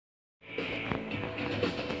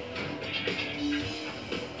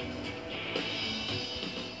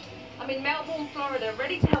Florida,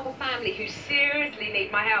 ready to help a family who seriously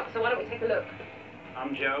need my help. So why don't we take a look?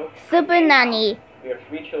 I'm Joe. Supernanny. We have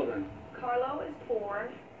 3 children. Carlo is 4,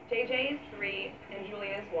 JJ is 3, and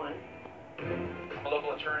Julia is 1. I'm a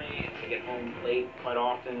local attorney. I get home late quite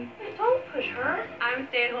often. Don't push her. I'm a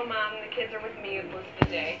stay-at-home mom, and the kids are with me most of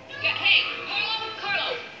the day. Hey,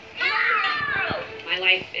 Carlo! Carlo! My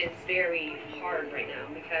life is very hard right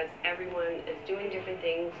now because everyone is doing different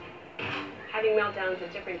things, having meltdowns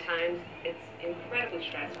at different times. It's incredibly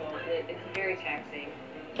stressful, and it's very taxing.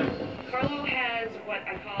 Carlo has what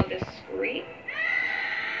I call the scream.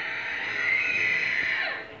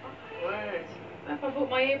 What? If I put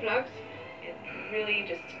my earplugs, it really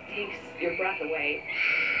just takes your breath away.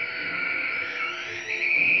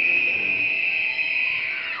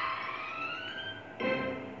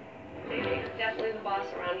 JJ is definitely the boss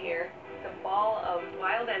around here. The ball of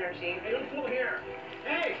wild energy. Hey, look over here.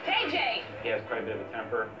 Hey! JJ! He has quite a bit of a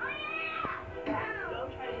temper.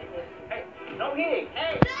 Don't try to hit me. Hey, no hitting.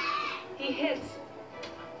 Hey! He hits,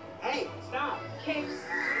 Hey, stop. kicks,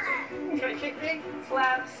 You trying to kick me?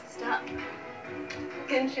 slaps, stop,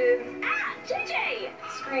 pinches, JJ!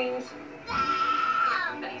 Screams.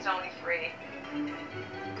 And he's only 3.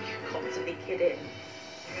 Clumsily kid in.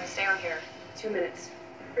 You're gonna stay on here 2 minutes.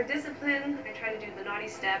 For discipline, I try to do the naughty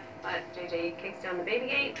step, but JJ kicks down the baby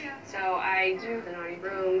gate, so I do the naughty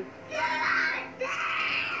broom.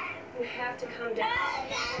 You have to calm down.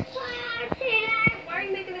 Why are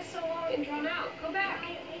you making this so long and drawn out? Go back.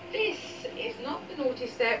 This is not the naughty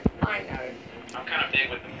step. I know. I'm kind of big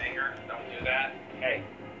with the finger. Don't do that. Hey,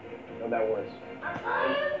 know that words.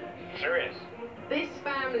 Serious. This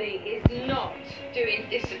family is not doing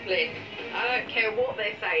discipline. I don't care what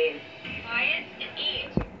they're saying. Quiet and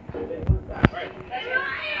eat. Right.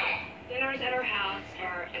 Dinners at our house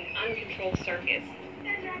are an uncontrolled circus.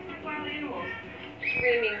 Guys act like wild animals.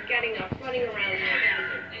 Screaming, getting up, running around.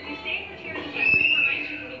 If you stay here to take 3 more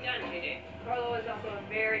nights, you can be done, JJ. Carlo is also a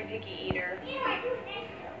very picky eater.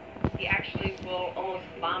 He actually will almost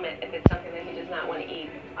vomit if it's something that he does not want to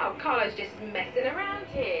eat. Oh, Carlo's just messing around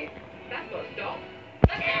here. That's got to stop.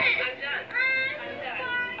 I'm done.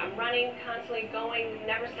 I'm running, constantly going,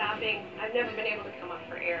 never stopping. I've never been able to come up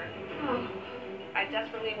for air. I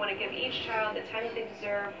desperately want to give each child the time that they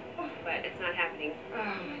deserve, but it's not happening. Oh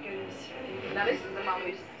my goodness. Now this is a mom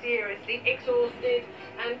who's seriously exhausted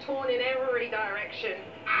and torn in every direction.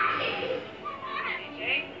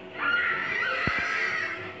 JJ?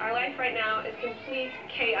 Our life right now is complete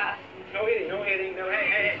chaos. No hitting, no hitting, no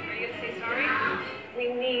hey. Are you gonna say sorry?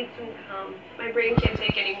 We need some calm. My brain can't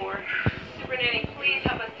take anymore. Supernanny, please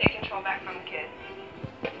help us take control back from the kids.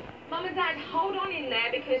 Mom and Dad, hold on in there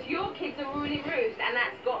because your kids are ruining roost, and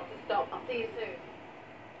that's got to stop. I'll see you soon.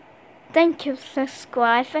 Thank you,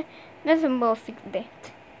 subscribe. There's more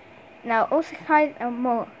secret. Now also subscribe and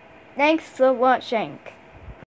more. Thanks for watching.